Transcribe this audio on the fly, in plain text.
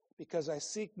because I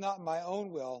seek not my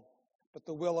own will, but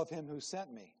the will of him who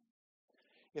sent me.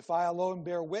 If I alone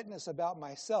bear witness about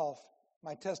myself,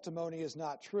 my testimony is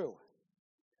not true.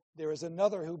 There is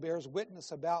another who bears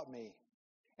witness about me,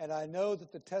 and I know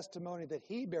that the testimony that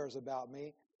he bears about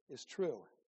me is true.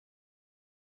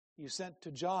 You sent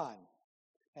to John,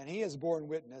 and he has borne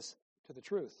witness to the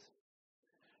truth.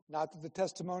 Not that the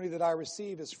testimony that I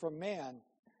receive is from man,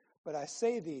 but I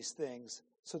say these things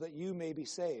so that you may be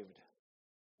saved.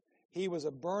 He was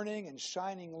a burning and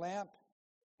shining lamp,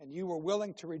 and you were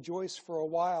willing to rejoice for a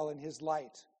while in his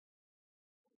light.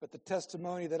 But the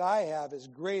testimony that I have is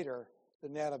greater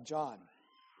than that of John.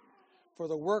 For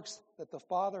the works that the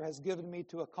Father has given me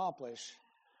to accomplish,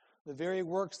 the very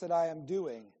works that I am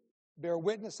doing, bear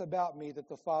witness about me that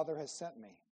the Father has sent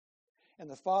me. And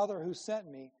the Father who sent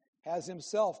me has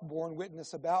himself borne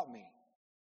witness about me.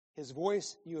 His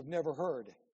voice you have never heard.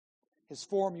 His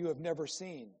form you have never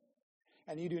seen.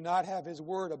 And you do not have his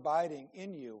word abiding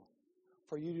in you,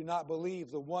 for you do not believe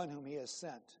the one whom he has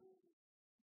sent.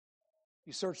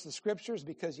 You search the Scriptures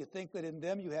because you think that in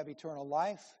them you have eternal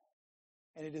life,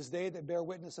 and it is they that bear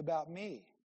witness about me.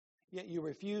 Yet you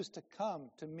refuse to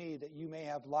come to me that you may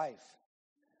have life.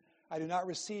 I do not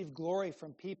receive glory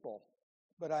from people,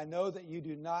 but I know that you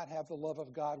do not have the love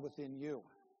of God within you.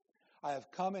 I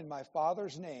have come in my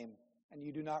Father's name, and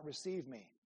you do not receive me.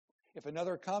 If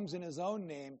another comes in his own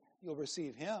name, you'll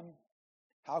receive him.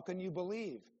 How can you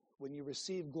believe when you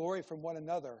receive glory from one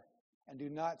another and do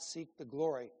not seek the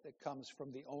glory that comes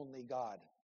from the only God?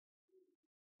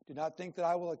 Do not think that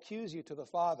I will accuse you to the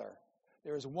Father.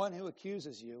 There is one who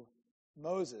accuses you,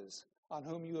 Moses, on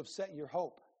whom you have set your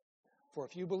hope. For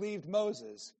if you believed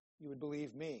Moses, you would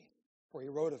believe me, for he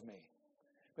wrote of me.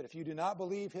 But if you do not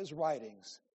believe his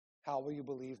writings, how will you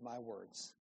believe my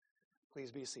words?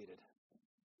 Please be seated.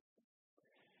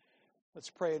 Let's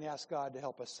pray and ask God to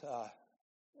help us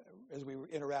as we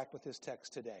interact with this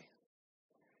text today.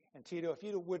 And Tito, if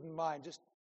you wouldn't mind, just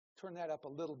turn that up a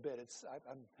little bit.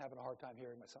 I'm having a hard time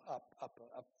hearing myself.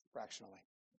 Up fractionally.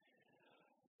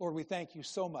 Lord, we thank you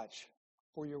so much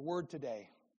for your word today.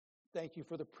 Thank you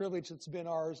for the privilege that's been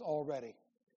ours already.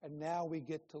 And now we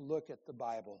get to look at the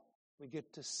Bible. We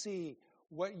get to see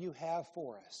what you have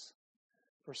for us.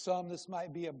 For some, this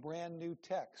might be a brand new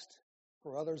text.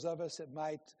 For others of us, it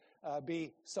might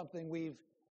be something we've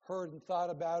heard and thought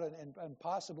about and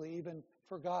possibly even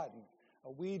forgotten.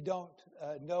 We don't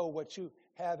know what you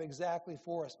have exactly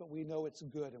for us, but we know it's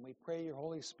good. And we pray your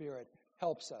Holy Spirit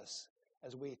helps us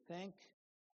as we think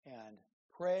and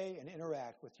pray and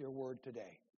interact with your word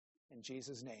today. In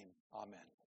Jesus' name, amen.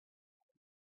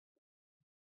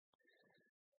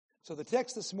 So the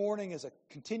text this morning is a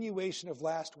continuation of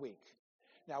last week.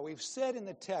 Now, we've said in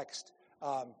the text,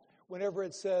 whenever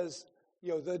it says,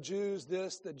 the Jews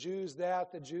this, the Jews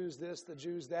that, the Jews this, the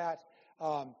Jews that,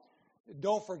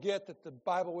 don't forget that the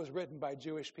Bible was written by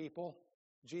Jewish people.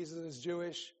 Jesus is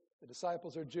Jewish. The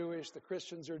disciples are Jewish. The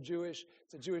Christians are Jewish.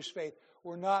 It's a Jewish faith.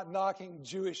 We're not knocking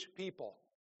Jewish people.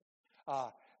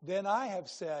 Then I have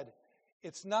said,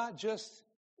 it's not just,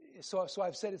 so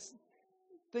I've said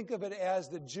think of it as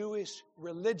the Jewish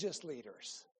religious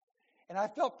leaders. And I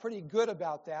felt pretty good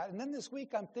about that. And then this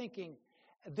week I'm thinking,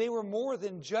 they were more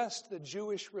than just the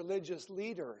Jewish religious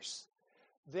leaders.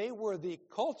 They were the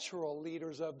cultural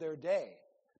leaders of their day.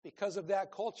 Because of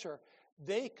that culture,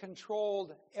 they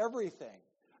controlled everything.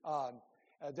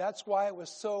 That's why it was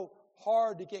so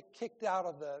hard to get kicked out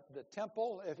of the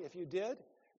temple, if you did,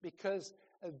 because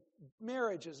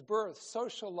marriages, births,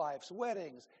 social lives,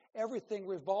 weddings, everything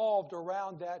revolved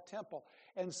around that temple.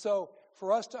 And so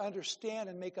for us to understand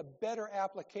and make a better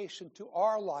application to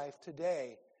our life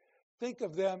today, think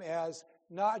of them as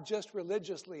not just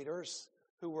religious leaders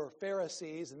who were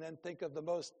Pharisees, and then think of the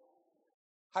most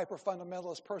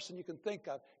hyper-fundamentalist person you can think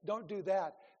of. Don't do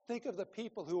that. Think of the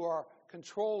people who are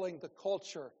controlling the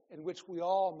culture in which we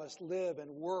all must live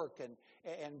and work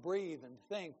and breathe and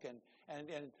think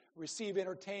and receive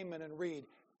entertainment and read.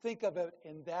 Think of it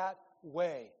in that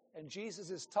way. And Jesus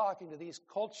is talking to these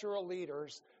cultural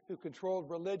leaders who controlled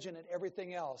religion and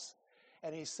everything else.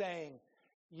 And he's saying,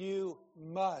 you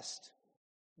must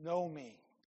know me.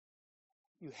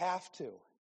 You have to.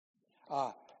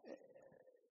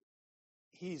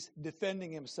 He's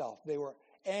defending himself. They were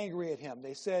angry at him.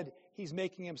 They said he's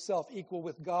making himself equal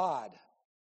with God.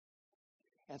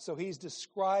 And so he's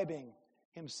describing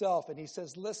himself, and he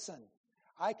says, listen,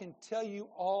 I can tell you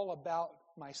all about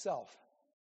myself,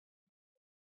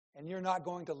 and you're not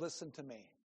going to listen to me.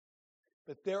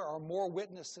 But there are more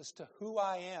witnesses to who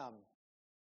I am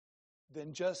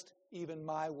than just even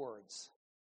my words.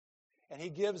 And he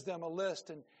gives them a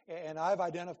list, and I've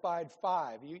identified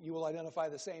 5. You will identify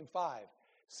the same 5,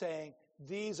 saying,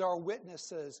 these are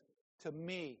witnesses to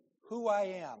me, who I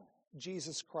am,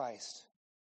 Jesus Christ.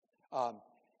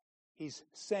 He's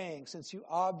saying, since you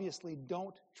obviously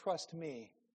don't trust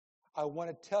me, I want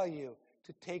to tell you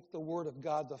to take the word of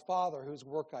God the Father, whose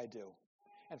work I do.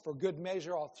 And for good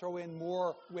measure, I'll throw in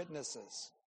more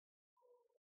witnesses.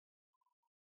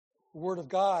 The word of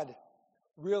God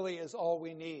really is all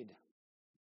we need.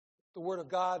 The word of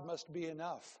God must be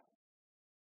enough.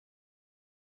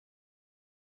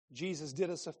 Jesus did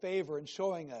us a favor in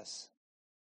showing us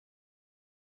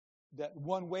that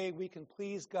one way we can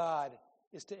please God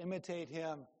is to imitate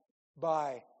him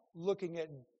by looking at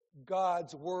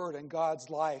God's word and God's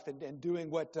life and doing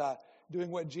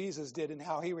what Jesus did and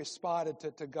how he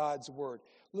responded to God's word.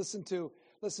 Listen to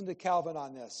Calvin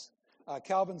on this.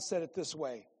 Calvin said it this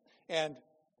way, and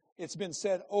it's been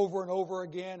said over and over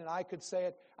again, and I could say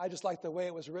it. I just like the way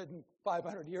it was written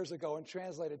 500 years ago and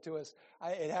translated to us.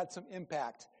 It had some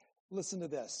impact. Listen to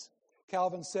this.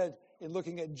 Calvin said, in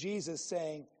looking at Jesus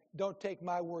saying, don't take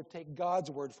my word, take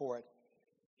God's word for it.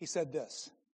 He said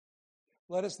this,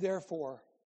 let us therefore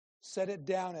set it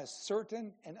down as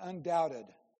certain and undoubted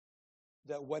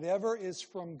that whatever is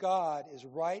from God is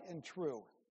right and true,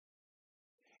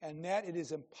 and that it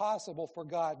is impossible for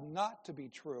God not to be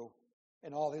true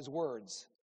in all his words,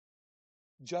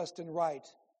 just and right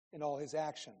in all his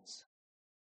actions.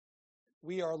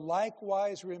 We are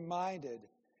likewise reminded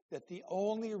that the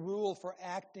only rule for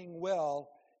acting well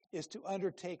is to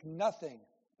undertake nothing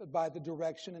but by the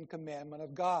direction and commandment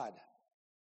of God.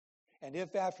 And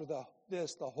if after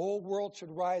this the whole world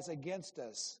should rise against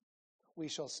us, we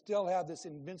shall still have this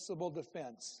invincible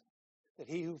defense that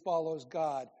he who follows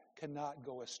God cannot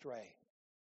go astray.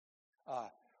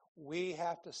 We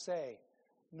have to say,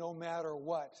 no matter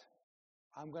what,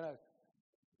 I'm going to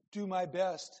do my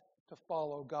best to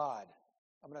follow God.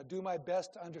 I'm going to do my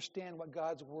best to understand what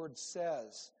God's word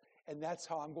says, and that's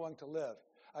how I'm going to live.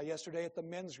 Yesterday at the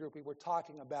men's group, we were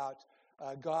talking about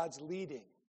God's leading,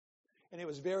 and it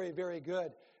was very, very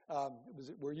good.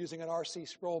 We're using an R.C.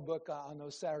 Sproul book on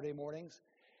those Saturday mornings,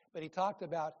 but he talked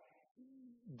about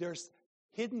there's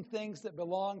hidden things that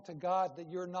belong to God that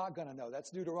you're not going to know. That's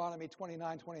Deuteronomy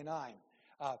 29:29.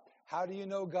 How do you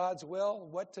know God's will,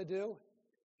 what to do?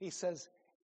 He says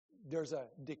there's a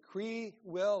decree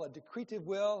will, a decretive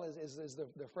will is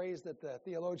the phrase that the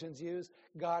theologians use.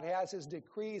 God has his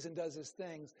decrees and does his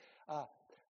things.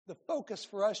 The focus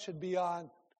for us should be on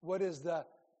what is the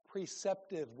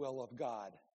preceptive will of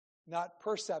God. Not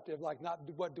perceptive, like not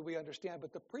what do we understand,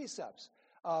 but the precepts.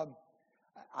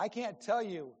 I can't tell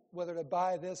you whether to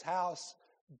buy this house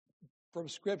from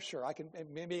Scripture. I can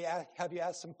maybe have you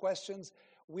ask some questions.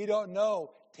 We don't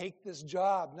know. Take this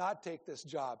job, not take this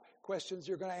job. Questions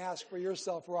you're going to ask for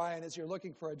yourself, Ryan, as you're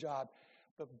looking for a job.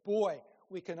 But boy,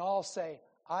 we can all say,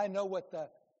 I know what the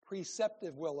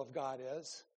preceptive will of God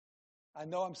is. I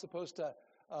know I'm supposed to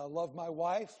love my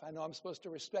wife. I know I'm supposed to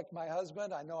respect my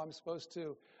husband. I know I'm supposed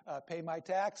to pay my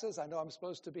taxes. I know I'm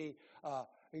supposed to be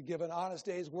give an honest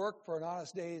day's work for an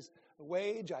honest day's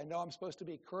wage. I know I'm supposed to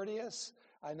be courteous.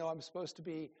 I know I'm supposed to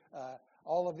be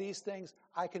all of these things.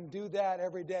 I can do that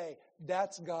every day.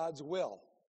 That's God's will.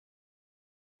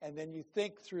 And then you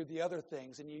think through the other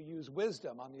things and you use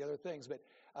wisdom on the other things. But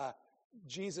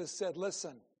Jesus said,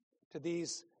 listen to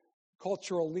these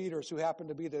cultural leaders who happen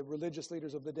to be the religious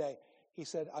leaders of the day. He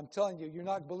said, I'm telling you, you're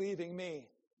not believing me,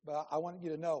 but I want you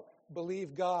to know,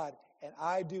 believe God, and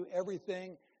I do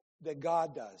everything that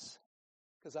God does,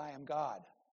 because I am God.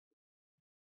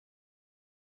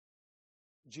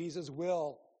 Jesus'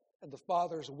 will and the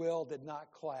Father's will did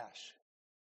not clash.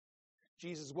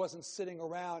 Jesus wasn't sitting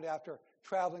around after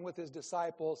traveling with his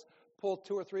disciples, pull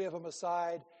 2 or 3 of them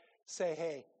aside, say,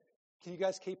 hey, can you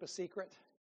guys keep a secret?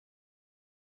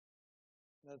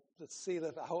 Let's see.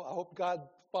 I hope God the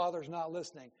Father's not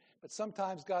listening. But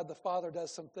sometimes God the Father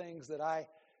does some things that I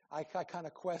kind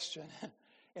of question.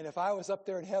 And if I was up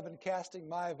there in heaven casting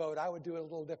my vote, I would do it a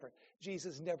little different.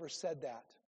 Jesus never said that.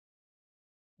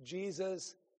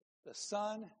 Jesus the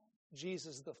Son,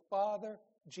 Jesus the Father,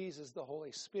 Jesus the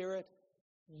Holy Spirit,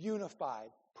 unified,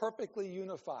 perfectly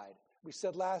unified. We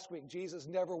said last week, Jesus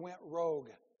never went rogue.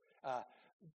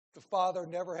 The Father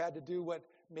never had to do what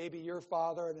maybe your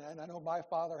father, and I know my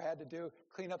father had to do,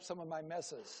 clean up some of my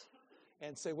messes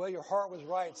and say, well, your heart was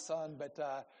right, son,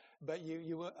 but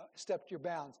you stepped your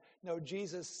bounds. No,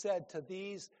 Jesus said to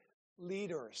these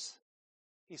leaders,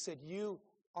 he said, you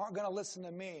aren't going to listen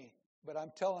to me, but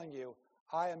I'm telling you,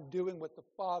 I am doing what the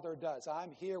Father does.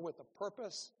 I'm here with a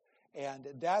purpose, and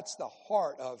that's the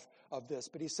heart of this.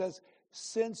 But he says,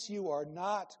 since you are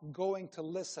not going to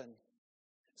listen,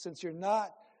 since you're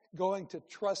not going to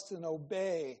trust and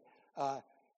obey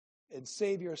and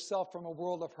save yourself from a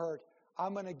world of hurt,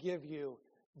 I'm going to give you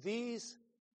these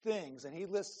things. And he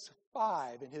lists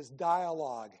 5 in his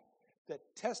dialogue that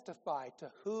testify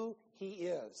to who he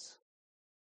is.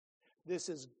 This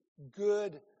is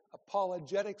good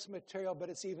apologetics material, but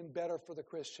it's even better for the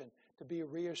Christian to be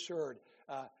reassured.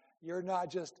 You're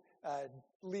not just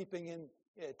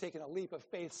taking a leap of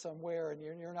faith somewhere, and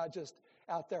you're not just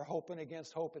out there hoping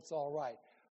against hope it's all right.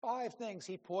 5 things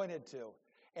he pointed to,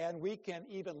 and we can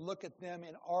even look at them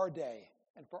in our day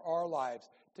and for our lives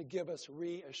to give us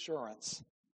reassurance.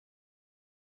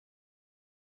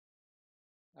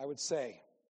 I would say,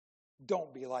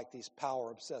 don't be like these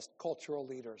power-obsessed cultural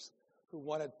leaders who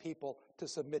wanted people to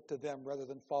submit to them rather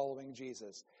than following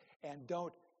Jesus. And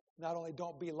not only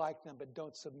don't be like them, but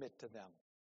don't submit to them.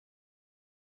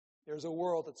 There's a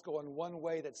world that's going one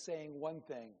way that's saying one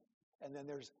thing, and then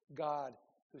there's God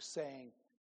who's saying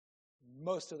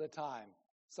most of the time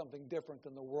something different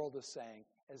than the world is saying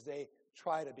as they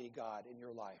try to be God in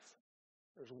your life.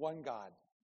 There's one God.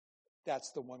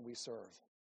 That's the one we serve.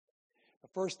 The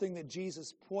first thing that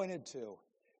Jesus pointed to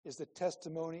is the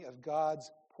testimony of God's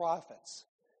prophets.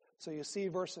 So you see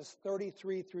verses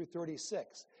 33 through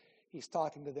 36. He's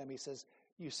talking to them. He says,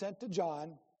 "You sent to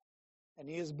John, and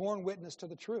he has borne witness to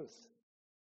the truth.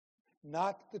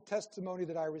 Not the testimony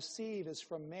that I receive is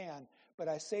from man, but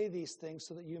I say these things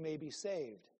so that you may be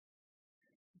saved.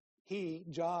 He,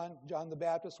 John the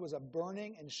Baptist, was a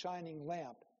burning and shining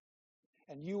lamp,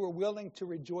 and you were willing to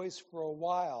rejoice for a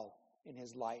while in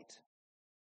his light.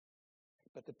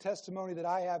 But the testimony that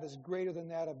I have is greater than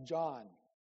that of John."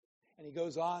 And he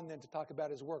goes on then to talk about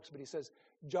his works, but he says,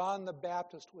 John the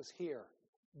Baptist was here.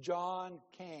 John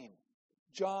came.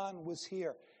 John was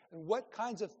here. And what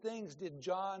kinds of things did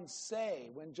John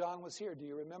say when John was here? Do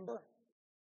you remember?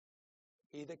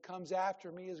 He that comes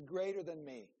after me is greater than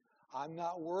me. I'm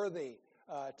not worthy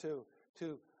to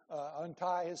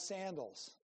untie his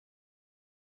sandals.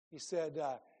 He said,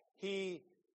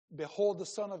 behold the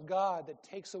Son of God that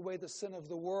takes away the sin of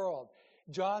the world.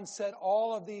 John said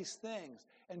all of these things.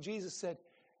 And Jesus said,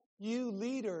 you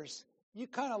leaders, you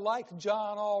kind of liked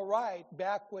John all right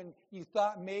back when you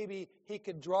thought maybe he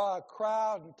could draw a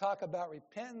crowd and talk about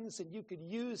repentance and you could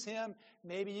use him.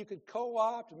 Maybe you could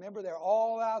co-opt. Remember, they're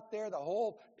all out there. The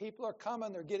whole people are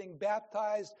coming. They're getting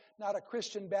baptized, not a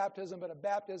Christian baptism, but a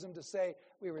baptism to say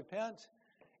we repent.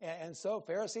 And so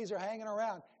Pharisees are hanging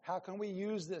around. How can we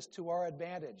use this to our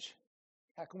advantage?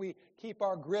 How can we keep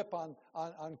our grip on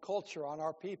culture, on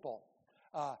our people?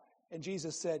 And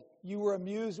Jesus said, you were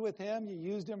amused with him. You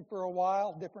used him for a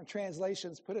while. Different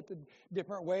translations put it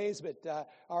different ways, but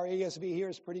our ESV here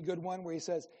is a pretty good one where he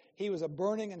says, he was a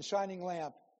burning and shining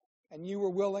lamp, and you were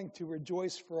willing to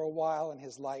rejoice for a while in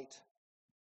his light.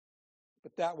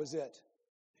 But that was it.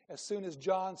 As soon as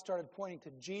John started pointing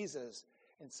to Jesus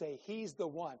and say, he's the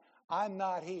one. I'm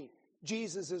not he.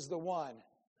 Jesus is the one.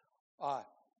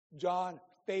 John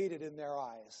faded in their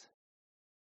eyes.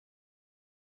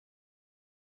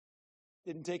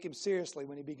 Didn't take him seriously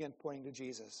when he began pointing to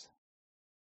Jesus.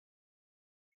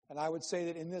 And I would say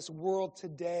that in this world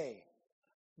today,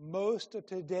 most of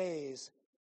today's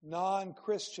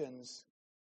non-Christians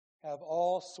have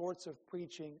all sorts of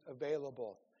preaching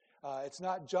available. It's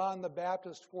not John the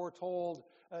Baptist foretold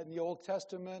in the Old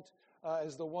Testament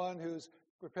as the one who's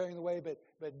preparing the way,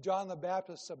 but John the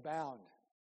Baptists abound.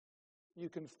 You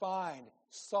can find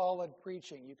solid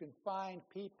preaching. You can find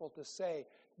people to say,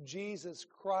 Jesus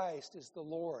Christ is the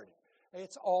Lord.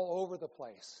 It's all over the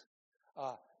place.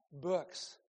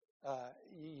 Books.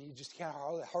 You just can't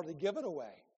hardly give it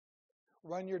away.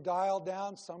 Run your dial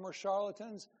down. Some are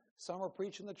charlatans. Some are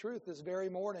preaching the truth this very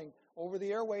morning over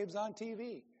the airwaves on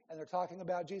TV. And they're talking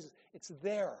about Jesus. It's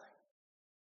there.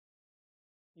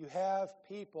 You have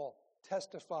people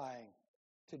testifying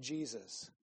to Jesus.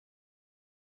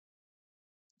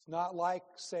 It's not like,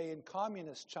 say, in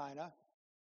communist China,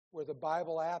 where the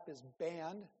Bible app is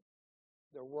banned.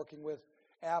 They're working with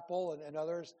Apple and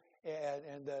others,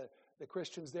 and the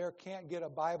Christians there can't get a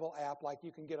Bible app like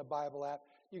you can get a Bible app.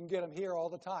 You can get them here all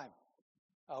the time.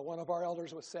 One of our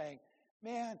elders was saying,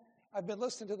 man, I've been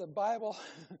listening to the Bible,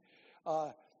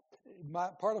 part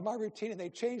of my routine, and they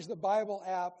changed the Bible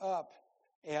app up,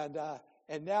 and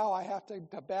now I have to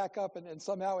back up and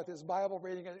somehow with this Bible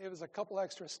reading, it was a couple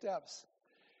extra steps.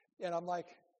 And I'm like,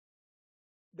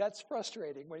 that's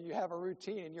frustrating when you have a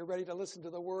routine and you're ready to listen to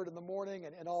the Word in the morning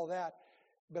and all that.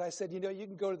 But I said, you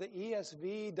can go to the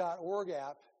ESV.org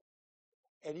app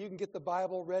and you can get the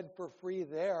Bible read for free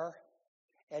there.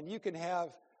 And you can have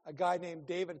a guy named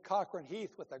David Cochran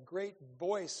Heath with a great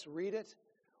voice read it.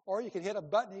 Or you can hit a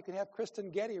button, you can have Kristen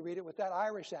Getty read it with that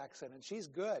Irish accent, and she's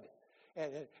good.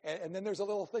 And then there's a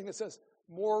little thing that says,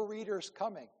 more readers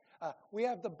coming. We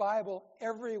have the Bible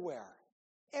everywhere,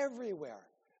 everywhere.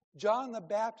 John the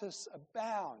Baptist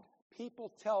abound,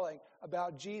 people telling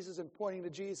about Jesus and pointing to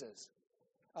Jesus.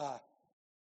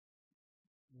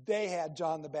 They had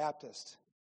John the Baptist.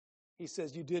 He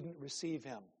says, you didn't receive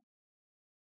him.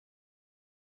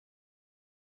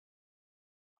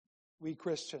 We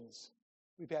Christians,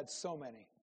 we've had so many.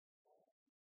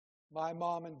 My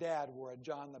mom and dad were a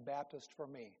John the Baptist for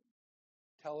me,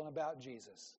 telling about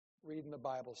Jesus, reading the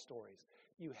Bible stories.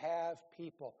 You have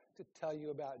people to tell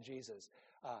you about Jesus.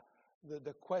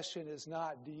 The question is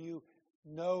not, do you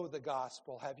know the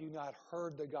gospel? Have you not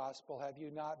heard the gospel? Have you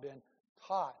not been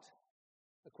taught?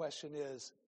 The question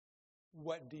is,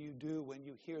 what do you do when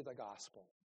you hear the gospel?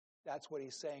 That's what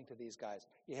he's saying to these guys.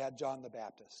 You had John the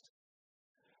Baptist.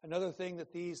 Another thing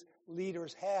that these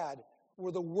leaders had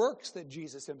were the works that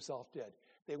Jesus himself did.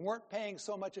 They weren't paying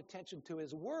so much attention to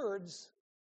his words,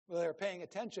 well, they were paying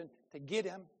attention to get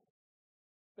him,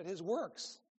 but his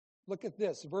works. Look at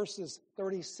this, verses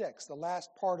 36, the last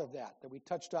part of that we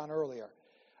touched on earlier.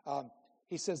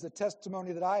 He says, the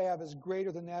testimony that I have is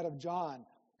greater than that of John,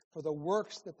 for the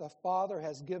works that the Father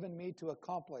has given me to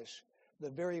accomplish, the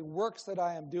very works that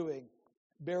I am doing,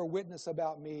 bear witness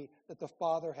about me that the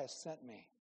Father has sent me.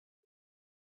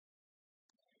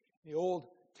 In the Old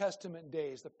Testament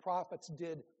days, the prophets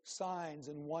did signs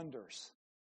and wonders.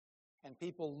 And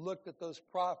people looked at those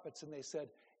prophets and they said,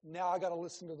 now I got to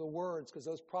listen to the words because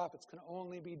those prophets can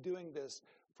only be doing this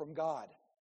from God.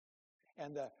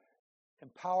 And the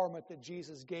empowerment that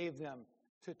Jesus gave them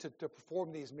to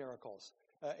perform these miracles.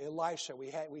 Elisha,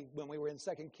 when we were in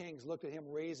 2 Kings, looked at him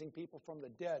raising people from the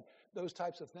dead, those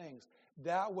types of things.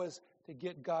 That was to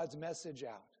get God's message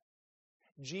out.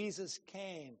 Jesus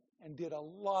came and did a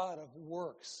lot of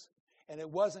works. And it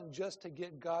wasn't just to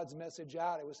get God's message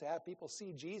out. It was to have people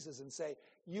see Jesus and say,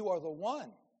 you are the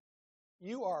one.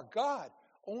 You are God.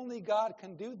 Only God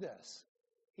can do this.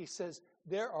 He says,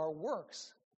 there are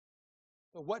works.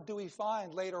 But what do we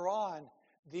find later on?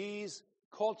 These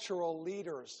cultural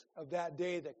leaders of that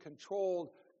day that controlled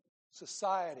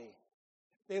society,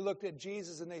 they looked at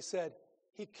Jesus and they said,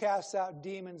 he casts out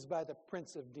demons by the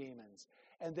prince of demons.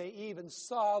 And they even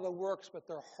saw the works, but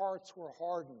their hearts were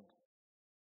hardened.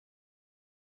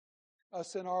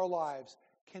 Us in our lives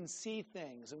can see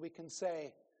things, and we can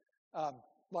say,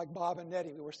 like Bob and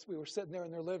Nettie, we were sitting there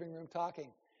in their living room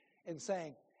talking and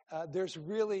saying, there's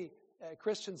really,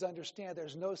 Christians understand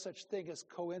there's no such thing as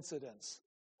coincidence.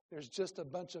 There's just a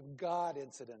bunch of God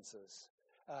incidences.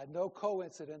 No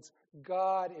coincidence,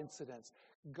 God incidents.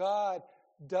 God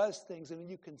does things, and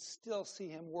you can still see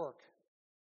him work.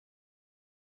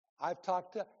 I've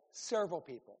talked to several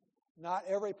people. Not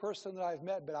every person that I've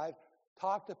met, but I've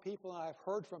talked to people and I've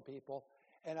heard from people,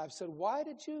 and I've said, why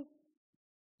did you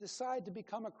decide to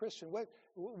become a Christian? What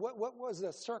was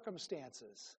the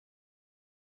circumstances?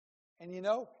 And you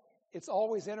know, it's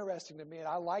always interesting to me, and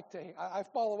I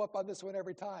follow up on this one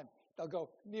every time. They'll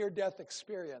go, near-death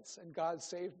experience, and God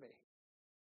saved me.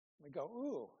 We go,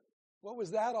 ooh, what was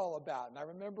that all about? And I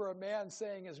remember a man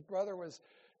saying his brother was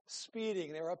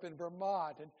speeding. They were up in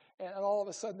Vermont, and all of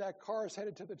a sudden that car's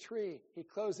headed to the tree. He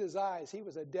closed his eyes. He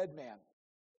was a dead man.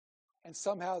 And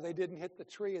somehow they didn't hit the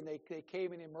tree, and they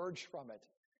came and emerged from it.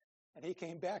 And he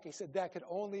came back. He said, that could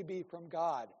only be from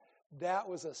God. That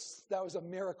was a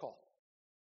miracle.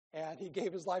 And he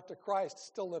gave his life to Christ,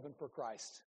 still living for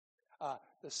Christ.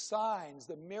 The signs,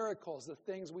 the miracles, the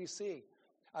things we see.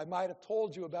 I might have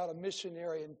told you about a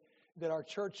missionary that our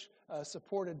church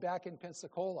supported back in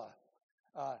Pensacola.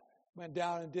 Went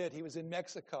down and did. He was in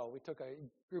Mexico. We took a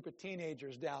group of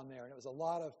teenagers down there, and it was a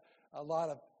lot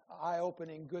of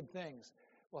eye-opening good things.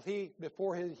 Well,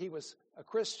 before he was a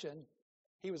Christian,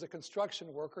 he was a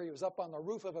construction worker. He was up on the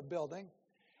roof of a building,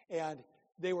 and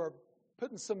they were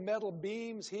putting some metal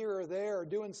beams here or there or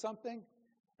doing something,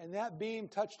 and that beam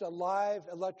touched a live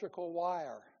electrical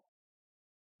wire,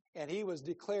 and he was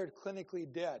declared clinically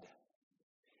dead.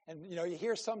 And, you know, you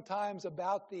hear sometimes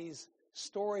about these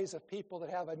stories of people that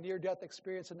have a near-death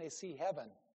experience and they see heaven.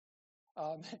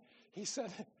 He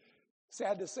said,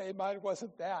 sad to say, mine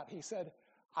wasn't that. He said,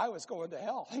 I was going to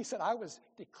hell. He said, I was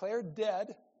declared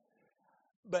dead,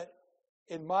 but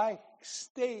in my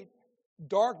state,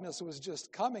 darkness was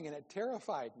just coming and it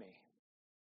terrified me.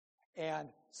 And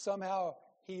somehow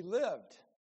he lived.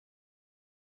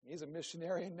 He's a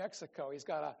missionary in Mexico. He's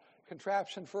got a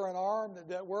contraption for an arm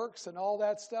that works and all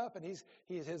that stuff, and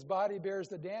his body bears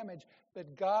the damage.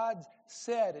 But God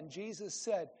said, and Jesus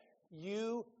said,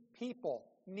 you people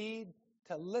need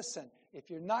to listen. If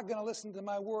you're not going to listen to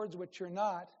my words, which you're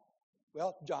not,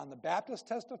 well, John the Baptist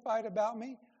testified about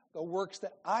me. The works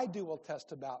that I do will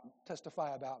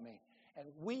testify about me. And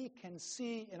we can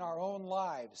see in our own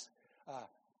lives,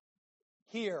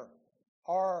 here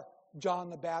are John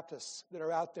the Baptists that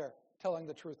are out there telling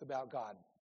the truth about God.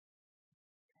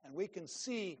 And we can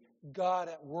see God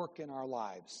at work in our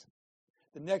lives.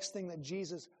 The next thing that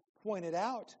Jesus pointed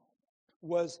out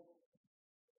was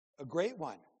a great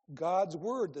one. God's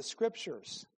Word, the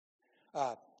Scriptures.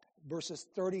 Verses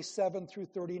 37 through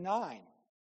 39.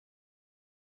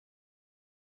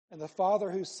 And the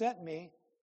Father who sent me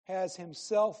has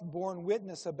himself borne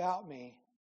witness about me.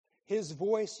 His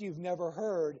voice you've never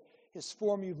heard, his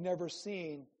form you've never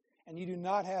seen, and you do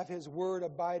not have his word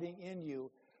abiding in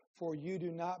you, for you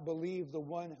do not believe the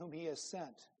one whom he has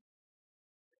sent.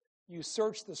 You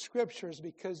search the Scriptures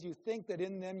because you think that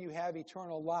in them you have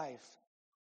eternal life,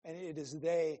 and it is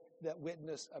they that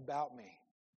witness about me.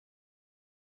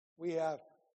 We have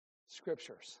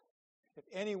Scriptures. If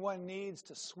anyone needs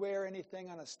to swear anything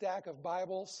on a stack of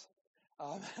Bibles,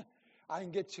 I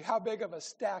can get you. How big of a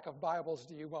stack of Bibles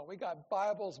do you want? We got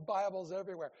Bibles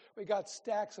everywhere. We got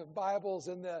stacks of Bibles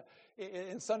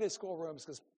in Sunday school rooms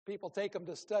because people take them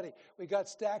to study. We got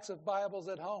stacks of Bibles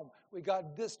at home. We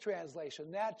got this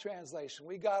translation, that translation.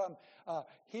 We got them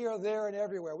here, there, and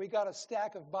everywhere. We got a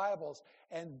stack of Bibles,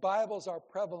 and Bibles are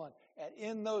prevalent. And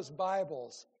in those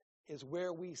Bibles is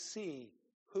where we see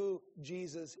who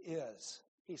Jesus is.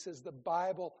 He says, the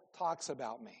Bible talks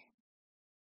about me.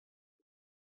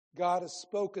 God has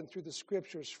spoken through the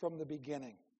Scriptures from the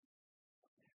beginning.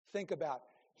 Think about,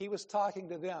 he was talking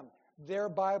to them. Their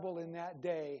Bible in that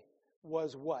day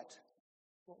was what?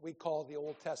 What we call the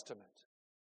Old Testament.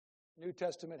 New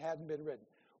Testament hadn't been written.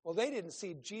 Well, they didn't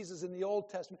see Jesus in the Old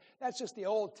Testament. That's just the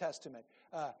Old Testament.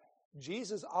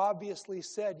 Jesus obviously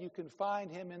said you can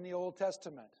find him in the Old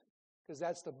Testament because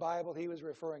that's the Bible he was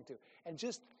referring to. And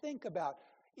just think about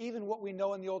even what we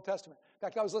know in the Old Testament. In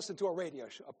fact, I was listening to a radio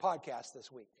show, a podcast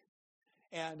this week.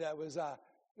 And it was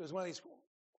one of these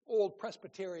old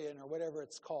Presbyterian or whatever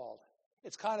it's called.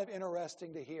 It's kind of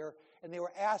interesting to hear. And they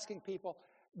were asking people,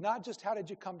 not just how did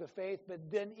you come to faith,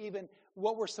 but then even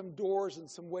what were some doors and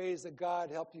some ways that God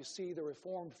helped you see the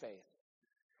Reformed faith.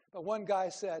 But one guy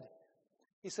said,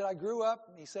 I grew up,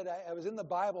 he said, I was in the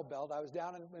Bible Belt. I was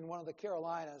down in one of the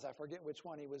Carolinas. I forget which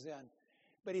one he was in.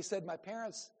 But he said, my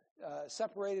parents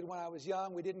separated when I was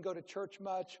young. We didn't go to church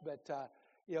much, but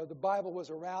the Bible was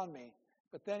around me.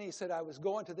 But then he said, I was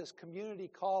going to this community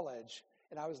college,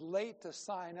 and I was late to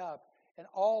sign up, and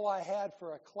all I had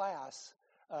for a class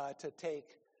to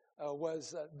take that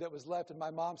was left, and my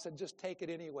mom said, just take it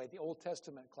anyway, the Old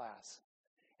Testament class.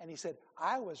 And he said,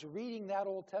 I was reading that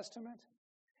Old Testament,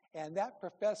 and that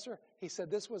professor, he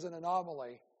said this was an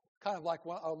anomaly, kind of like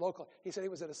a local. He said he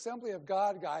was an Assembly of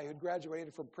God guy who'd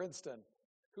graduated from Princeton,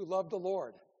 who loved the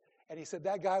Lord. And he said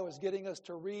that guy was getting us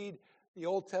to read the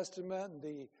Old Testament and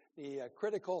the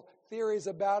critical theories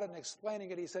about it and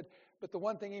explaining it. He said, but the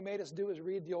one thing he made us do is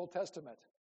read the Old Testament.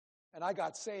 And I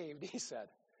got saved, he said.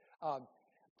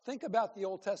 Think about the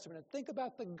Old Testament and think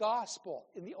about the gospel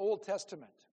in the Old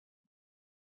Testament.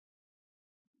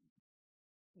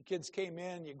 The kids came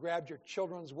in, you grabbed your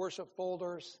children's worship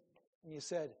folders, and you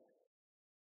said,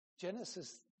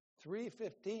 Genesis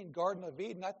 3:15, Garden of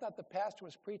Eden. I thought the pastor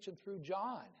was preaching through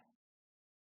John.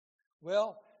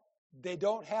 Well, they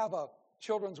don't have a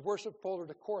children's worship folder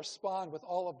to correspond with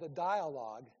all of the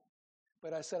dialogue.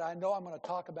 But I said, I know I'm going to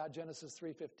talk about Genesis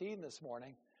 3:15 this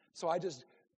morning. So I just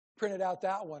printed out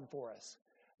that one for us.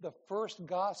 The first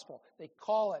gospel, they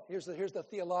call it, here's the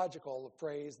theological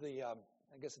phrase,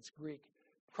 I guess it's Greek,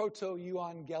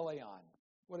 proto-euangelion.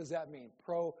 What does that mean?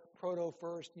 Proto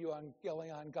first,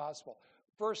 euangelion gospel.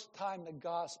 First time the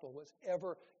gospel was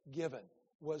ever given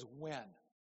was when?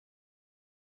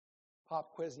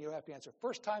 Pop quiz, and you don't have to answer.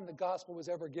 First time the gospel was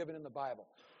ever given in the Bible.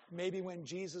 Maybe when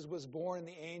Jesus was born and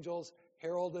the angels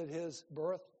heralded his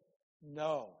birth?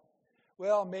 No.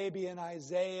 Well, maybe in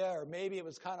Isaiah, or maybe it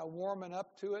was kind of warming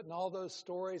up to it and all those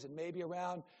stories, and maybe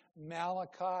around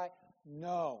Malachi.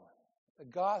 No. The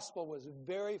gospel was the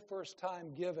very first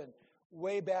time given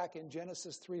way back in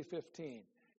Genesis 3:15.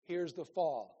 Here's the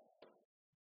fall.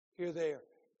 Here they are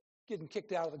getting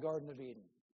kicked out of the Garden of Eden.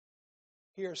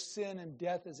 Here sin and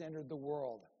death has entered the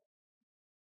world.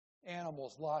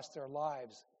 Animals lost their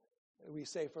lives, we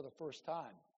say, for the first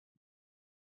time,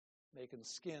 making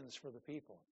skins for the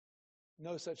people.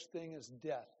 no such thing as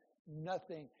death.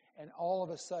 Nothing. And all of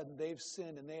a sudden, they've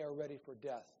sinned and they are ready for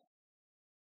death.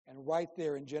 And right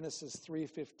there in Genesis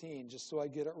 3:15, just so I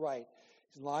get it right,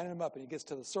 he's lining them up and he gets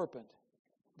to the serpent.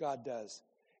 God does.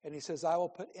 And he says, I will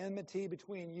put enmity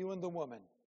between you and the woman,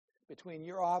 between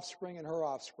your offspring and her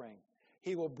offspring.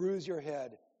 He will bruise your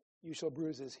head, you shall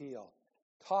bruise his heel.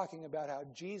 Talking about how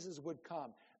Jesus would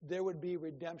come. There would be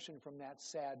redemption from that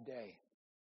sad day.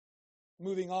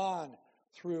 Moving on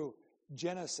through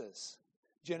Genesis.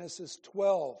 Genesis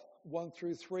 12, 1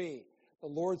 through 3. The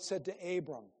Lord said to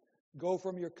Abram, go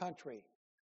from your country,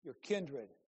 your kindred,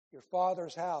 your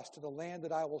father's house to the land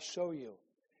that I will show you.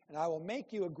 And I will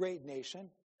make you a great nation,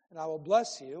 and I will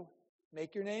bless you,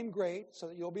 make your name great so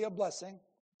that you'll be a blessing.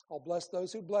 I'll bless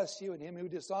those who bless you, and him who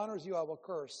dishonors you I will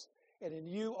curse. And in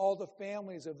you all the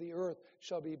families of the earth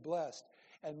shall be blessed.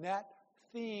 And that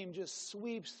theme just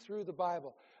sweeps through the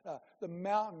Bible. The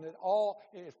mountain,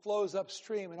 it flows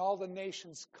upstream, and all the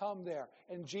nations come there,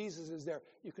 and Jesus is there.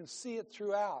 You can see it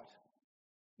throughout.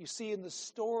 You see in the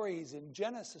stories in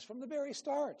Genesis from the very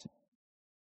start.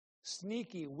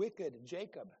 Sneaky, wicked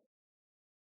Jacob.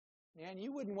 Man,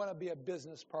 you wouldn't want to be a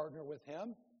business partner with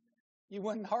him. You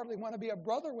wouldn't hardly want to be a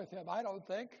brother with him, I don't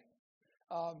think.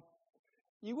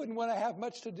 You wouldn't want to have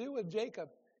much to do with Jacob.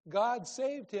 God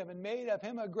saved him and made of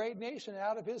him a great nation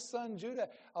out of his son Judah.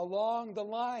 Along the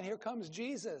line, here comes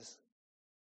Jesus.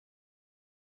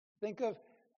 Think of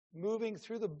moving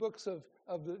through the books of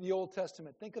the Old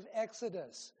Testament. Think of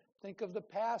Exodus. Think of the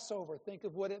Passover. Think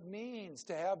of what it means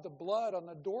to have the blood on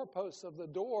the doorposts of the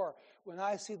door. When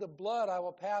I see the blood, I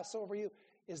will pass over you.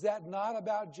 Is that not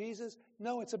about Jesus?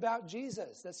 No, it's about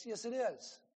Jesus. Yes, it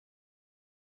is.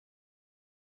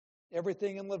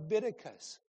 Everything in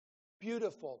Leviticus.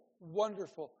 Beautiful,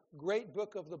 wonderful, great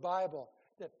book of the Bible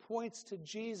that points to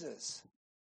Jesus.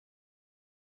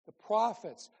 The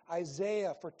prophets,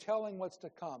 Isaiah foretelling what's to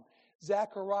come.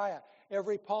 Zechariah,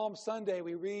 every Palm Sunday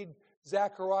we read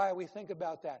Zechariah, we think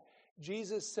about that.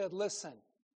 Jesus said, listen,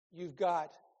 you've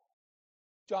got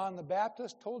John the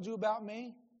Baptist told you about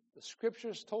me, the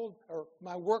scriptures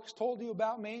my works told you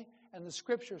about me, and the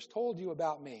scriptures told you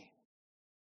about me.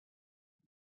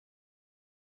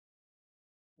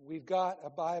 We've got a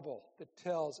Bible that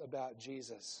tells about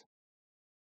Jesus.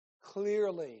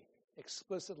 Clearly,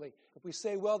 explicitly. If we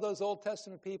say, well, those Old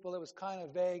Testament people, it was kind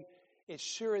of vague, it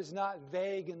sure is not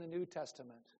vague in the New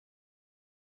Testament.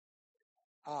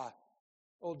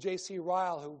 Old J.C.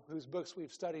 Ryle, whose books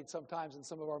we've studied sometimes in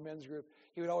some of our men's group,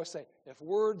 he would always say, if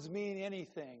words mean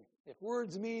anything, well, if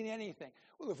words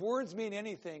mean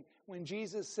anything, when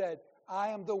Jesus said, I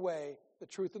am the way, the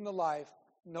truth, and the life,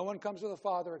 no one comes to the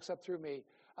Father except through me,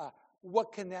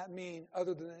 what can that mean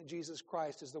other than that Jesus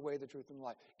Christ is the way, the truth, and the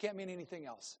life? Can't mean anything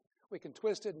else. We can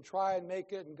twist it and try and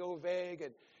make it and go vague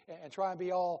and try and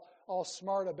be all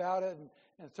smart about it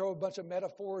and throw a bunch of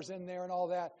metaphors in there and all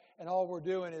that. And all we're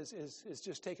doing is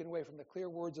just taking away from the clear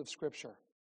words of Scripture.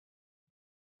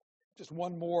 Just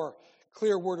one more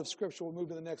clear word of Scripture. We'll move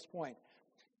to the next point.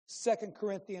 2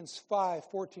 Corinthians 5,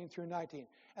 14 through 19.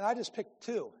 And I just picked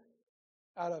two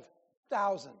out of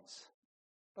thousands.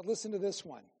 But listen to this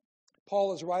one.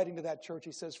 Paul is writing to that church.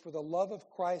 He says, for the love of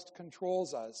Christ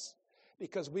controls us,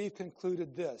 because we've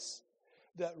concluded this,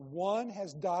 that one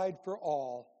has died for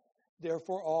all,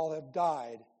 therefore all have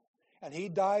died. And he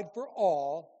died for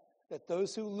all, that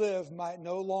those who live might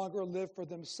no longer live for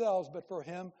themselves, but for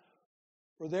him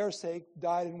who for their sake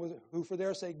died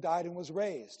and was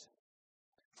raised.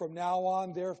 From now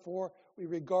on, therefore, we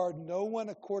regard no one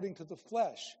according to the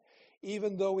flesh.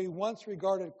 Even though we once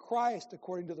regarded Christ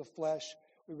according to the flesh,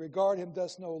 we regard him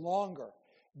thus no longer.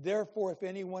 Therefore, if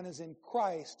anyone is in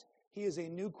Christ, he is a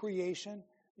new creation.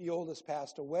 The old has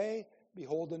passed away.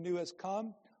 Behold, the new has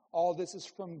come. All this is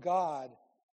from God.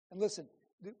 And listen,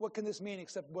 what can this mean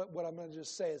except what I'm going to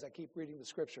just say as I keep reading the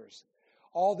Scriptures?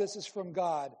 All this is from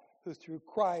God, who through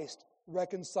Christ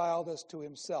reconciled us to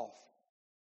himself.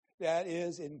 That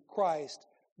is, in Christ,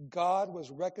 God was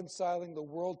reconciling the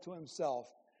world to himself,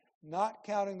 not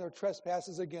counting their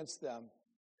trespasses against them,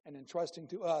 and entrusting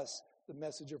to us the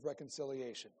message of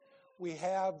reconciliation. We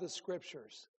have the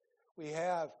Scriptures. We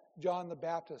have John the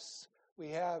Baptist. We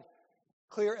have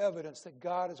clear evidence that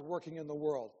God is working in the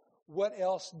world. What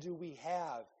else do we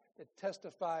have that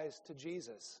testifies to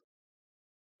Jesus?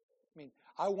 I mean,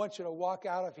 I want you to walk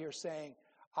out of here saying,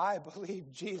 I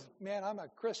believe Jesus. Man, I'm a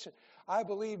Christian. I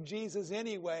believe Jesus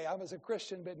anyway. I was a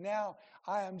Christian, but now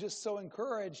I am just so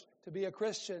encouraged to be a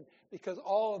Christian because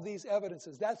all of these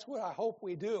evidences. That's what I hope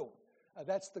we do.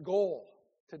 That's the goal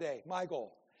today, my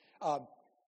goal.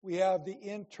 We have the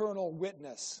internal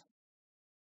witness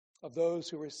of those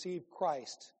who receive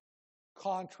Christ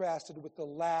contrasted with the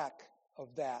lack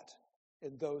of that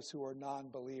in those who are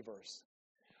non-believers.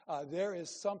 There is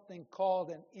something called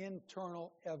an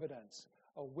internal evidence,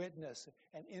 a witness,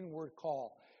 an inward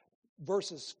call.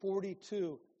 Verses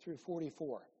 42 through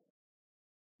 44.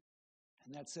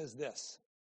 And that says this: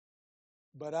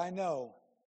 "But I know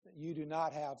that you do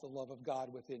not have the love of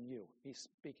God within you." He's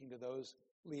speaking to those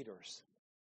leaders.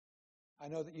 "I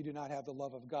know that you do not have the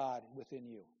love of God within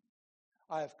you.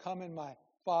 I have come in my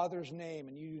Father's name,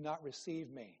 and you do not receive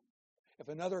me. If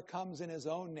another comes in his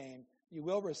own name, you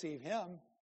will receive him.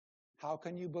 How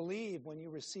can you believe when you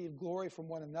receive glory from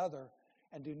one another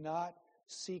and do not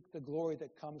seek the glory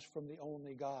that comes from the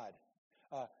only God?"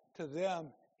 To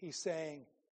them, he's saying,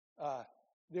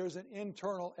 there's an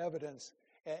internal evidence,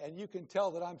 and you can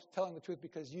tell that I'm telling the truth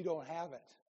because you don't have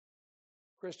it.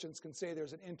 Christians can say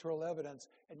there's an internal evidence,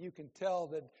 and you can tell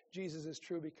that Jesus is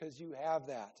true because you have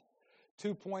that.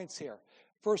 2 points here.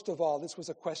 First of all, this was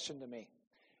a question to me.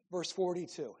 Verse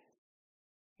 42.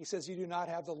 He says, "You do not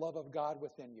have the love of God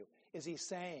within you." Is he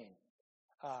saying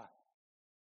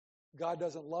God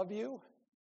doesn't love you?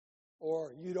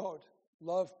 Or you don't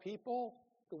love people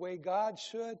the way God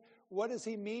should? What does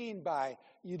he mean by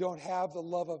you don't have the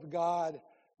love of God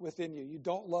within you? You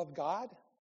don't love God?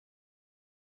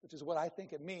 Which is what I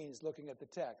think it means looking at the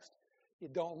text. You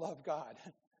don't love God.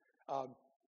 A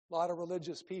lot of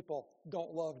religious people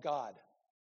don't love God.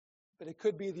 But it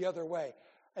could be the other way.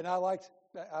 And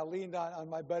I leaned on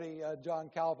my buddy John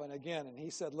Calvin again, and he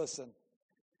said, listen.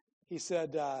 He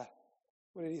said,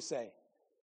 what did he say?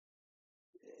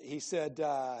 He said,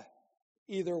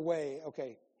 either way,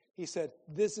 okay. He said,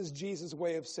 this is Jesus'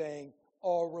 way of saying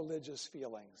all religious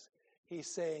feelings.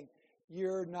 He's saying,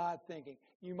 you're not thinking.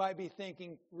 You might be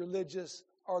thinking religious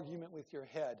argument with your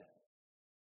head.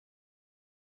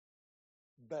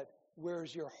 But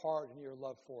where's your heart and your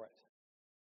love for it?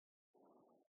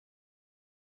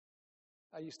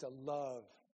 I used to love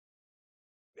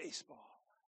baseball.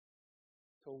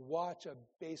 To watch a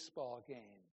baseball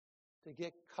game. To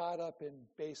get caught up in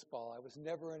baseball. I was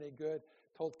never any good.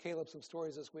 Told Caleb some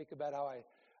stories this week about how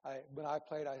when I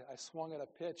played, I swung at a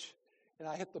pitch and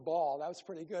I hit the ball. That was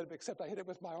pretty good, except I hit it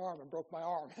with my arm and broke my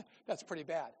arm. That's pretty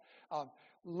bad.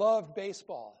 Loved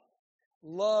baseball.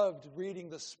 Loved reading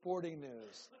the sporting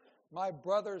news. My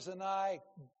brothers and I,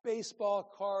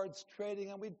 baseball cards, trading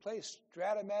them. We'd play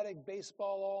Stratomatic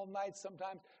baseball all night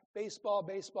sometimes. Baseball.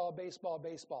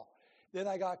 Then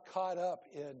I got caught up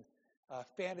in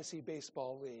fantasy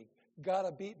baseball league. Got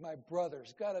to beat my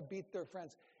brothers. Got to beat their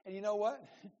friends. And you know what?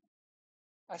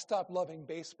 I stopped loving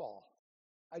baseball.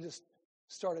 I just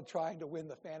started trying to win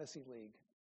the fantasy league.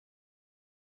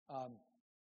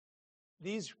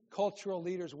 These cultural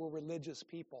leaders were religious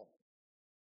people.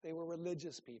 They were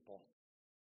religious people.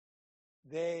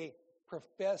 They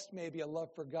professed maybe a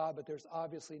love for God, but there's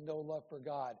obviously no love for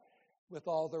God with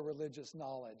all their religious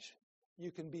knowledge.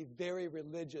 You can be very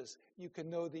religious. You can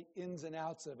know the ins and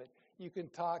outs of it. You can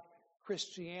talk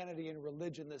Christianity and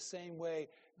religion the same way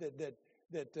that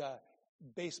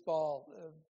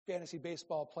fantasy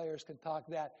baseball players can talk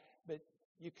that, but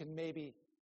you can maybe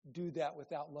do that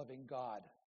without loving God.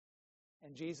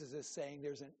 And Jesus is saying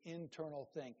there's an internal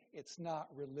thing. It's not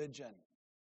religion.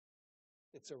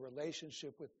 It's a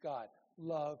relationship with God.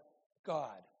 Love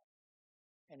God.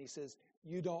 And he says,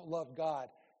 you don't love God.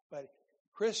 But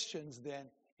Christians then,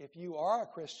 if you are a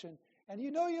Christian, and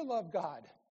you know you love God,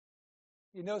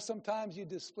 you know sometimes you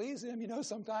displease him, you know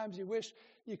sometimes you wish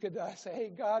you could say,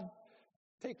 hey, God,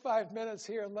 take 5 minutes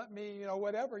here and let me,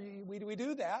 whatever. We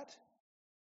do that.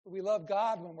 We love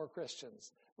God when we're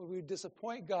Christians. When we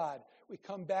disappoint God, we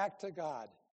come back to God.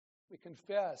 We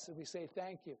confess and we say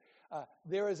thank you.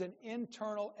 There is an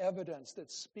internal evidence that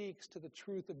speaks to the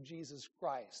truth of Jesus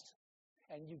Christ.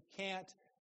 And you can't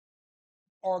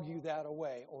argue that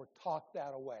away or talk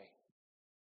that away.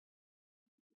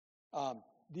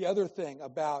 The other thing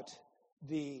about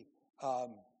the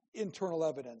internal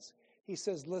evidence, he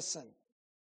says, listen,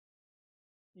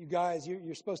 you guys,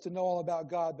 you're supposed to know all about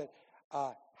God,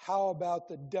 but how about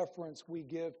the deference we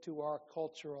give to our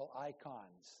cultural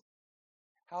icons?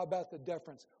 How about the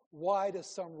deference? Why does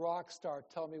some rock star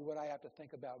tell me what I have to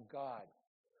think about God?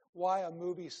 Why a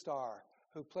movie star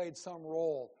who played some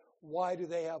role, why do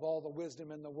they have all the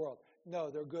wisdom in the world? No,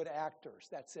 they're good actors.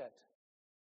 That's it.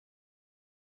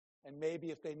 And maybe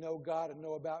if they know God and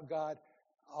know about God,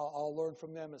 I'll learn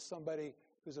from them as somebody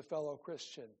who's a fellow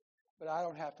Christian. But I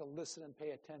don't have to listen and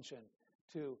pay attention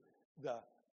to the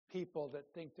people that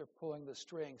think they're pulling the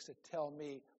strings to tell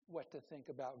me what to think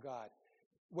about God.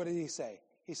 What did he say?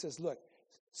 He says, look,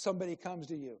 somebody comes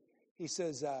to you. He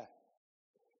says,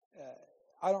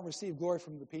 I don't receive glory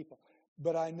from the people.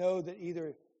 but I know that you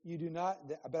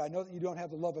don't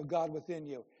have the love of God within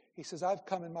you. He says, I've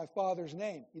come in my Father's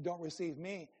name. You don't receive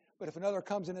me. But if another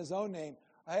comes in his own name,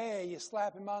 hey, you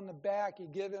slap him on the back, you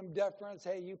give him deference.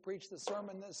 Hey, you preach the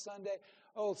sermon this Sunday.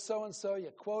 Oh, so-and-so,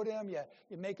 you quote him,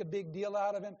 you make a big deal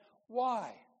out of him.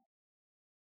 Why?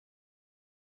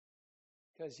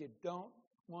 Because you don't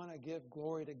want to give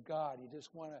glory to God. You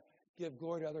just want to give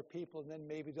glory to other people, and then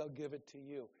maybe they'll give it to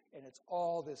you. And it's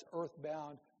all this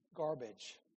earthbound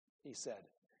garbage, he said.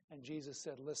 And Jesus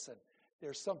said, listen,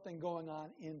 there's something going on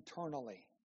internally.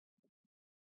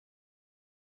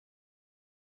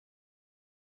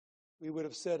 We would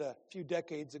have said a few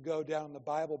decades ago down in the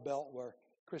Bible Belt where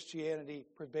Christianity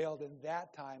prevailed in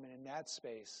that time and in that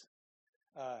space.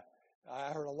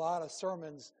 I heard a lot of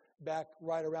sermons back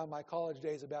right around my college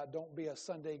days about don't be a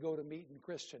Sunday go-to-meeting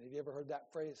Christian. Have you ever heard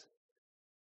that phrase?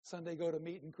 Sunday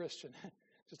go-to-meeting Christian.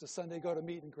 Just a Sunday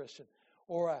go-to-meeting Christian.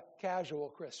 Or a casual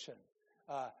Christian.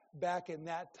 Back in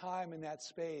that time, in that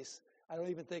space, I don't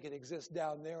even think it exists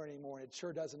down there anymore, and it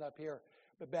sure doesn't up here.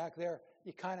 But back there,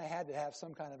 you kind of had to have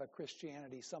some kind of a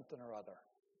Christianity, something or other.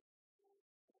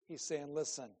 He's saying,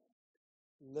 listen.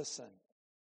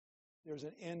 There's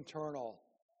an internal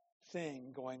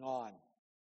thing going on.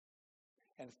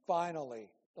 And finally,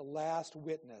 the last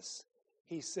witness,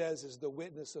 he says, is the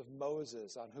witness of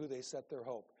Moses on who they set their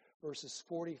hope. Verses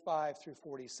 45 through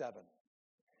 47.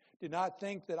 Do not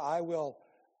think that I will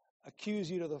accuse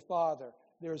you to the Father.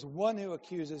 There's one who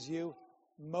accuses you,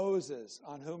 Moses,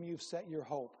 on whom you've set your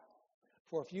hope.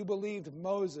 For if you believed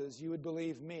Moses, you would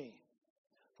believe me,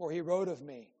 for he wrote of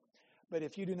me. But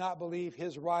if you do not believe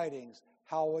his writings,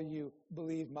 how will you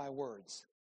believe my words?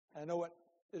 And I know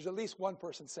there's at least one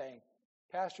person saying,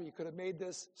 Pastor, you could have made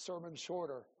this sermon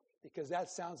shorter, because that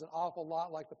sounds an awful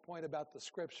lot like the point about the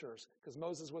Scriptures, because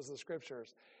Moses was the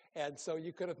Scriptures. And so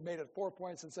you could have made it 4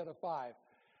 points instead of 5.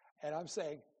 And I'm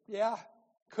saying, yeah,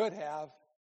 could have,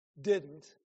 didn't.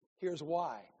 Here's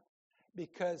why.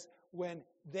 Because when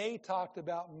they talked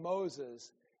about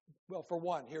Moses, well, for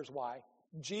one, here's why.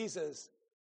 Jesus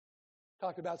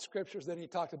talked about Scriptures, then he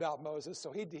talked about Moses,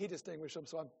 so he distinguished them,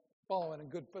 so I'm following in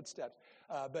good footsteps.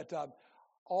 But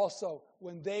also,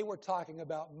 when they were talking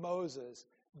about Moses,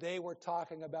 they were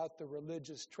talking about the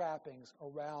religious trappings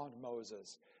around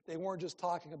Moses. They weren't just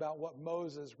talking about what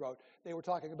Moses wrote. They were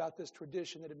talking about this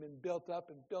tradition that had been built up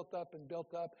and built up and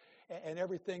built up, and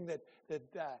everything that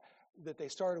they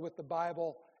started with the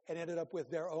Bible and ended up with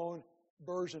their own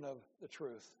version of the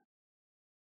truth.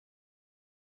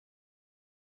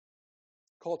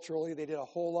 Culturally, they did a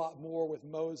whole lot more with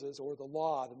Moses or the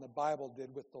law than the Bible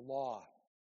did with the law.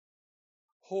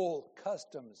 Whole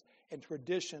customs and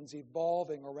traditions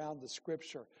evolving around the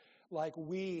Scripture, like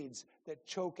weeds that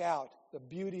choke out the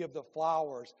beauty of the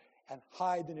flowers and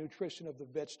hide the nutrition of the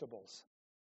vegetables.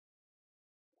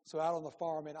 So out on the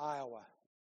farm in Iowa,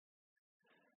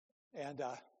 and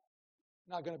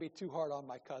not going to be too hard on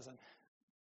my cousin.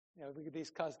 You know,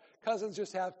 these cousins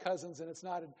just have cousins, and it's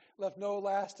not left no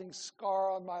lasting scar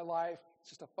on my life. It's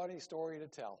just a funny story to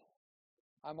tell.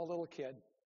 I'm a little kid,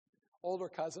 older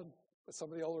cousin, but some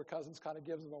of the older cousins kind of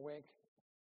gives them a wink.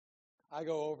 I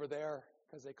go over there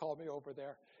because they call me over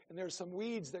there, and there's some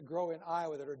weeds that grow in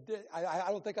Iowa that are. I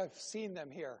don't think I've seen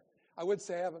them here. I would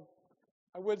say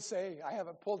I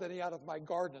haven't pulled any out of my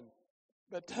garden,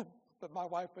 but my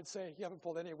wife would say you haven't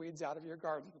pulled any weeds out of your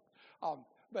garden.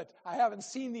 But I haven't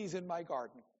seen these in my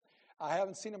garden. I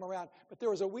haven't seen them around. But there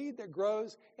was a weed that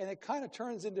grows, and it kind of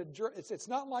turns into, it's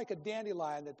not like a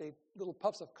dandelion that little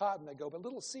puffs of cotton that go, but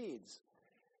little seeds.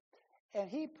 And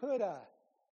he put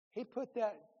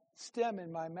that stem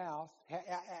in my mouth.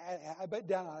 I bit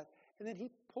down on it, and then he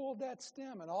pulled that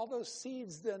stem, and all those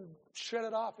seeds then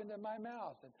shredded off into my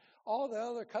mouth. And all the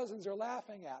other cousins are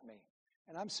laughing at me,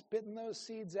 and I'm spitting those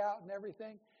seeds out and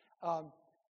everything.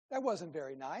 That wasn't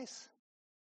very nice.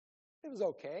 It was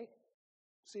okay.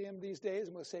 See him these days,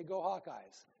 and we'll say, go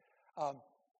Hawkeyes.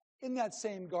 In that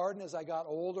same garden, as I got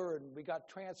older and we got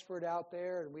transferred out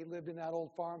there and we lived in that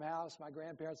old farmhouse, my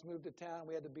grandparents moved to town.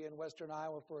 We had to be in western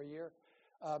Iowa for a year.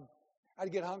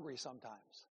 I'd get hungry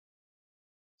sometimes.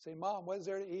 Say, Mom, what is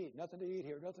there to eat? Nothing to eat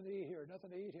here, nothing to eat here, nothing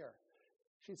to eat here.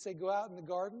 She'd say, go out in the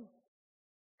garden,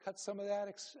 cut some of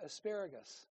that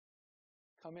asparagus.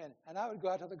 Come in. And I would go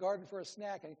out to the garden for a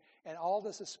snack, and all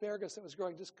this asparagus that was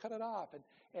growing, just cut it off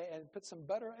and put some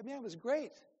butter. I mean, it was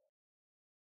great.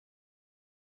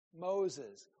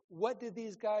 Moses. What did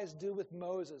these guys do with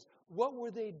Moses? What were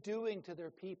they doing to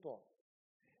their people?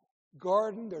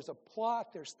 Garden, there's a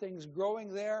plot, there's things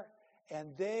growing there,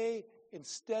 and they,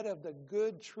 instead of the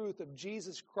good truth of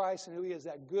Jesus Christ and who he is,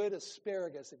 that good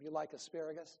asparagus, if you like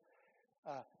asparagus,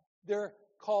 They're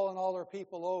calling all their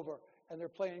people over, and they're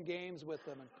playing games with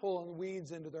them and pulling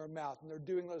weeds into their mouth, and they're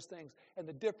doing those things. And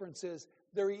the difference is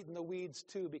they're eating the weeds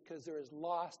too, because they're as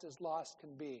lost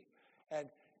can be. And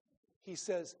he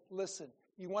says, listen,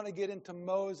 you want to get into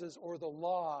Moses or the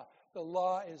law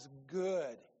is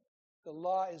good. The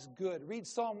law is good. Read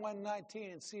Psalm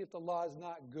 119 and see if the law is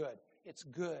not good. It's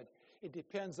good. It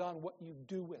depends on what you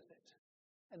do with it.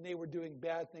 And they were doing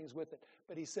bad things with it.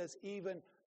 But he says, even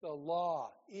the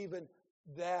law, even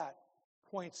that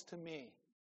points to me.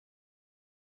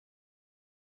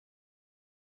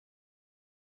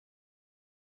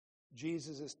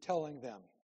 Jesus is telling them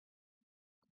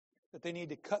that they need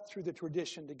to cut through the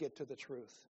tradition to get to the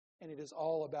truth. And it is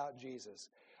all about Jesus.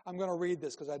 I'm going to read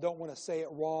this because I don't want to say it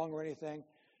wrong or anything.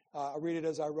 I'll read it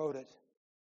as I wrote it.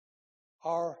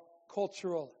 Our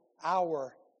cultural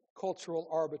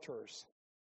arbiters,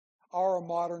 our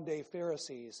modern day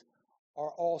Pharisees,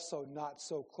 are also not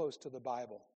so close to the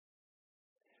Bible.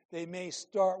 They may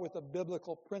start with a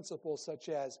biblical principle such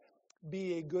as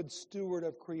be a good steward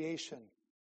of creation,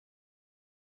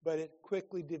 but it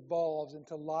quickly devolves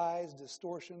into lies,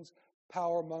 distortions,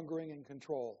 power mongering, and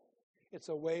control. It's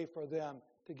a way for them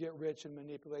to get rich and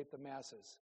manipulate the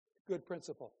masses. Good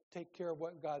principle. Take care of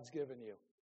what God's given you.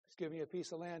 He's given you a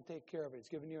piece of land, take care of it. He's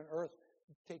given you an earth,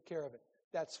 take care of it.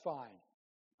 That's fine.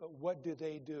 But what do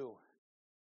they do?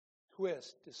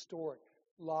 Twist, distort,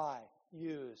 lie,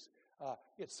 use.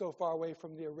 Get so far away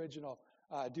from the original.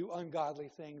 Do ungodly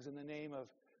things in the name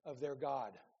of their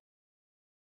God.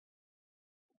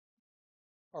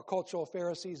 Our cultural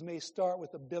Pharisees may start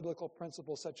with a biblical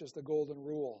principle such as the Golden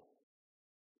Rule.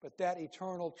 But that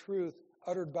eternal truth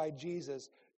uttered by Jesus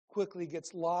quickly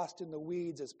gets lost in the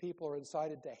weeds as people are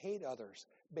incited to hate others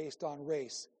based on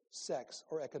race, sex,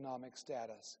 or economic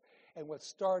status. And what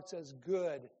starts as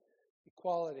good,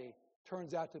 equality,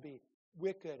 turns out to be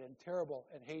wicked and terrible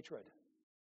and hatred.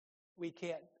 We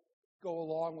can't go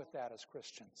along with that as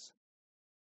Christians.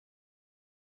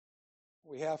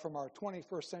 We have from our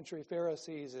 21st century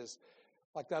Pharisees is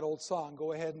like that old song,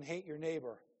 go ahead and hate your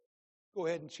neighbor. Go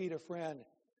ahead and cheat a friend.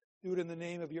 Do it in the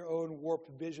name of your own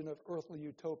warped vision of earthly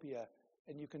utopia,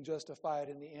 and you can justify it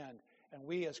in the end. And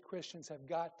we as Christians have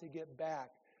got to get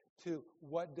back to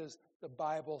what does the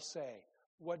Bible say?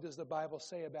 What does the Bible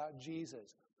say about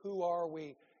Jesus? Who are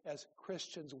we as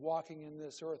Christians walking in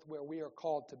this earth where we are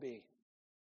called to be?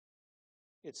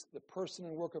 It's the person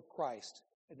and work of Christ,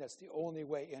 and that's the only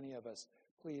way any of us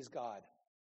please God.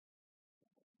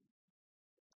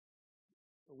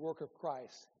 The work of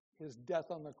Christ, his death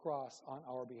on the cross on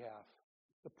our behalf,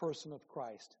 the person of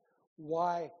Christ.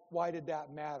 Why did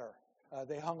that matter?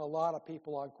 They hung a lot of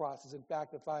people on crosses. In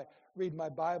fact, if I read my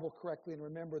Bible correctly and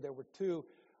remember, there were 2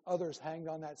 others hanged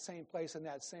on that same place in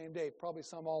that same day, probably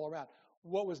some all around.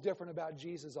 What was different about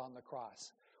Jesus on the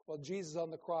cross? Well, Jesus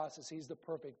on the cross is he's the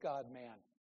perfect God-man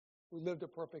who lived a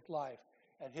perfect life.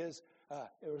 And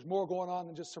there was more going on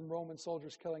than just some Roman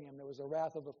soldiers killing him. There was the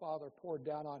wrath of the Father poured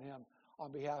down on him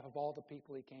on behalf of all the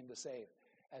people he came to save.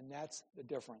 And that's the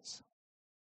difference.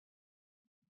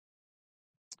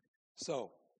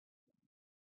 So,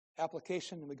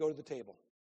 application, and we go to the table.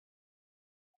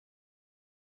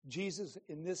 Jesus,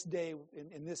 in this day,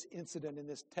 in this incident, in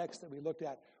this text that we looked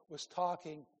at, was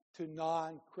talking to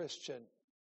non-Christian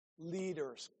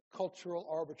leaders, cultural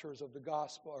arbiters of the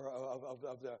gospel,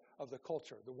 or of the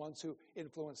culture, the ones who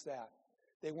influenced that.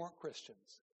 They weren't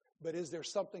Christians. But is there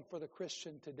something for the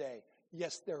Christian today?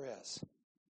 Yes, there is.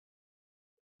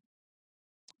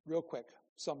 Real quick,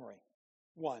 summary.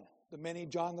 1, the many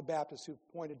John the Baptist who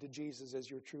pointed to Jesus as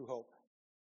your true hope.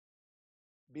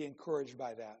 Be encouraged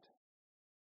by that.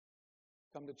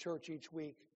 Come to church each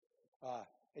week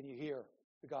and you hear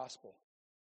the gospel.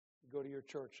 You go to your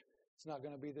church. It's not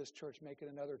going to be this church, make it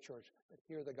another church, but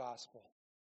hear the gospel.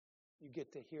 You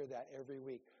get to hear that every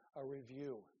week, a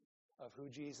review of who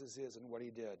Jesus is and what he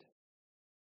did.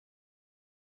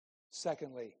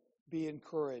 Secondly, be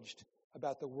encouraged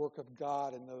about the work of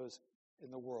God in those in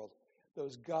the world.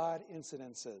 Those God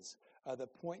incidences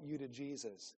that point you to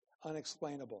Jesus,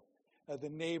 unexplainable. The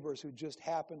neighbors who just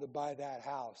happen to buy that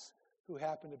house, who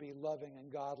happen to be loving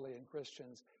and godly and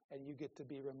Christians, and you get to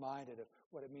be reminded of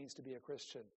what it means to be a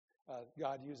Christian.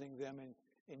 God using them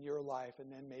in your life,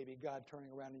 and then maybe God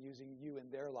turning around and using you in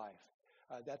their life.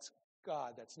 That's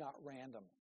God. That's not random.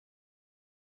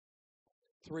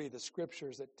 3, the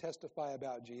scriptures that testify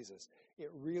about Jesus. It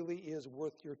really is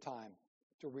worth your time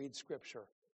to read scripture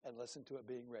and listen to it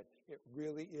being read. It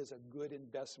really is a good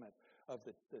investment of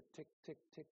the tick, tick,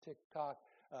 tick, tick, tock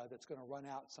that's going to run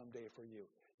out someday for you.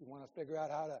 You want to figure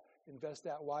out how to invest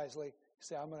that wisely?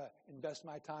 Say, I'm going to invest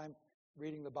my time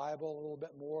reading the Bible a little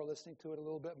bit more, listening to it a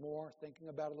little bit more, thinking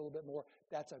about it a little bit more.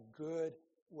 That's a good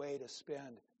way to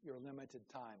spend your limited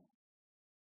time.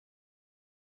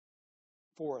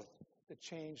 Fourth, the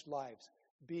changed lives.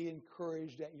 Be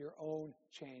encouraged at your own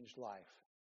changed life.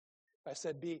 If I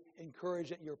said be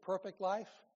encouraged at your perfect life,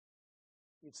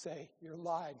 you'd say, you're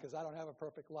lying because I don't have a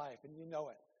perfect life, and you know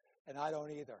it, and I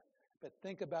don't either. But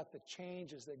think about the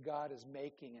changes that God is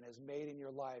making and has made in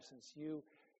your life since you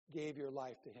gave your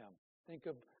life to Him. Think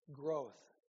of growth.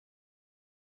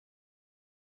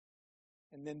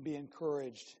 And then be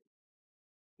encouraged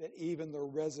that even the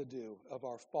residue of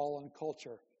our fallen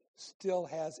culture still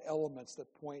has elements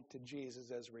that point to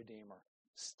Jesus as Redeemer.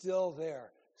 Still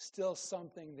there. Still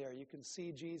something there. You can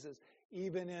see Jesus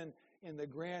even in the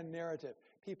grand narrative.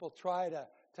 People try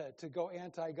to go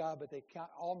anti-God, but they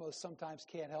almost sometimes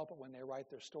can't help it when they write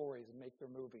their stories and make their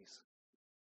movies.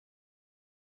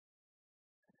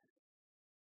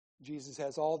 Jesus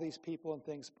has all these people and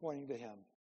things pointing to Him.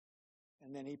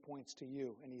 And then He points to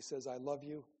you and He says, I love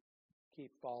you.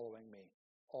 Keep following me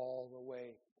all the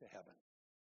way to heaven.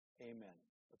 Amen.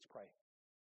 Let's pray.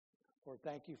 Lord,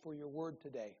 thank you for your word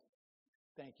today.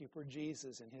 Thank you for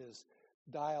Jesus and His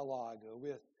dialogue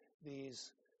with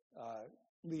these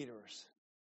leaders.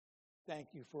 Thank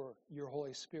you for your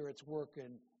Holy Spirit's work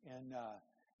in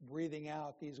breathing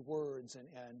out these words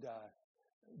and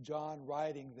John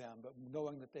writing them, but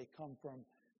knowing that they come from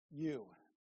you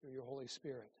through your Holy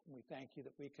Spirit. And we thank you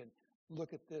that we can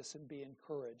look at this and be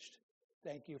encouraged.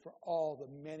 Thank you for all the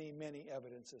many, many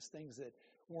evidences, things that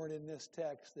weren't in this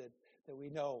text that we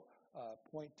know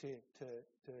point to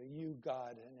you,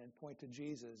 God, and point to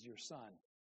Jesus, your Son,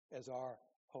 as our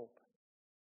hope.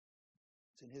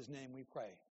 It's in His name we pray.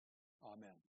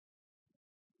 Amen.